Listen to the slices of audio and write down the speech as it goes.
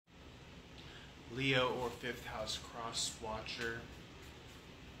Leo or fifth house cross watcher.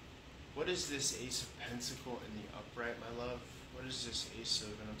 What is this Ace of Pentacle in the upright, my love? What is this Ace of,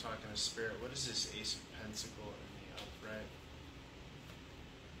 and I'm talking to Spirit, what is this Ace of Pentacle in the upright?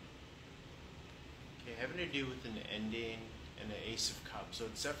 Okay, having to do with an ending and an Ace of Cups. So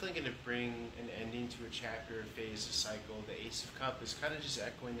it's definitely going to bring an ending to a chapter, a phase, a cycle. The Ace of Cups is kind of just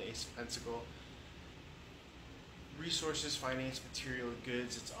echoing the Ace of Pentacle. Resources, finance, material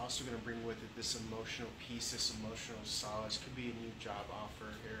goods. It's also going to bring with it this emotional peace, this emotional solace. Could be a new job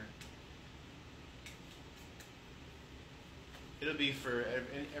offer here. It'll be for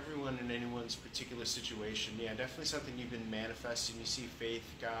everyone in anyone's particular situation. Yeah, definitely something you've been manifesting. You see faith,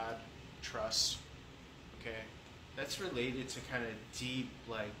 God, trust. Okay, that's related to kind of deep,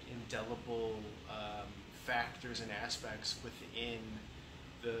 like indelible factors and aspects within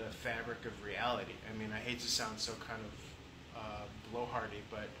the fabric of reality. I mean, I hate to sound so kind of blowhardy,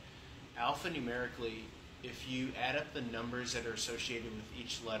 but alphanumerically, if you add up the numbers that are associated with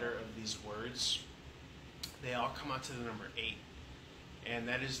each letter of these words, they all come out to the number 8. And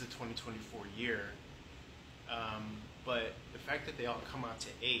that is the 2024 year. But the fact that they all come out to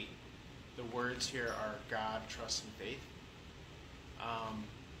 8, the words here are God, trust, and faith.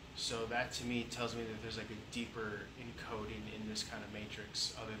 So that to me tells me that there's like a deeper encoding in this kind of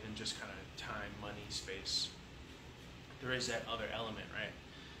matrix other than just kind of time, money, space. There is that other element, right?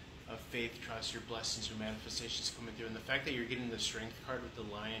 Of faith, trust, your blessings, your manifestations coming through. And the fact that you're getting the strength card with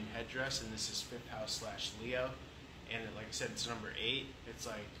the lion headdress, and this is 5th house / Leo, and like I said, it's number 8, it's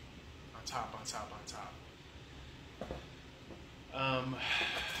like on top, on top, on top.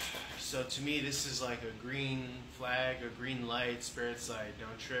 So to me, this is like a green flag, a green light. Spirit's like,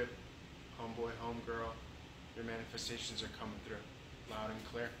 don't trip, homeboy, homegirl. Your manifestations are coming through, loud and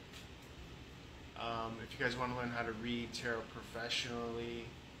clear. If you guys want to learn how to read tarot professionally,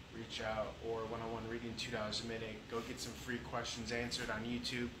 reach out, or one-on-one reading, $2 a minute. Go get some free questions answered on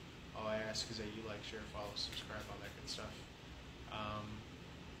YouTube. All I ask is that you like, share, follow, subscribe, all that good stuff.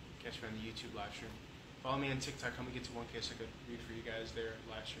 Catch me on the YouTube live stream. Follow me on TikTok. Help me get to 1K so I could read for you guys there,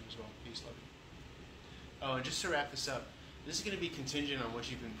 live stream as well. Peace, love you. Oh, and just to wrap this up, this is going to be contingent on what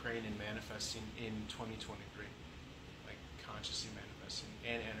you've been praying and manifesting in 2023. Like consciously manifesting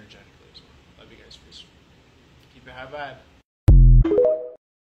and energetically as well. Love you guys. Peace. Keep it high vibe.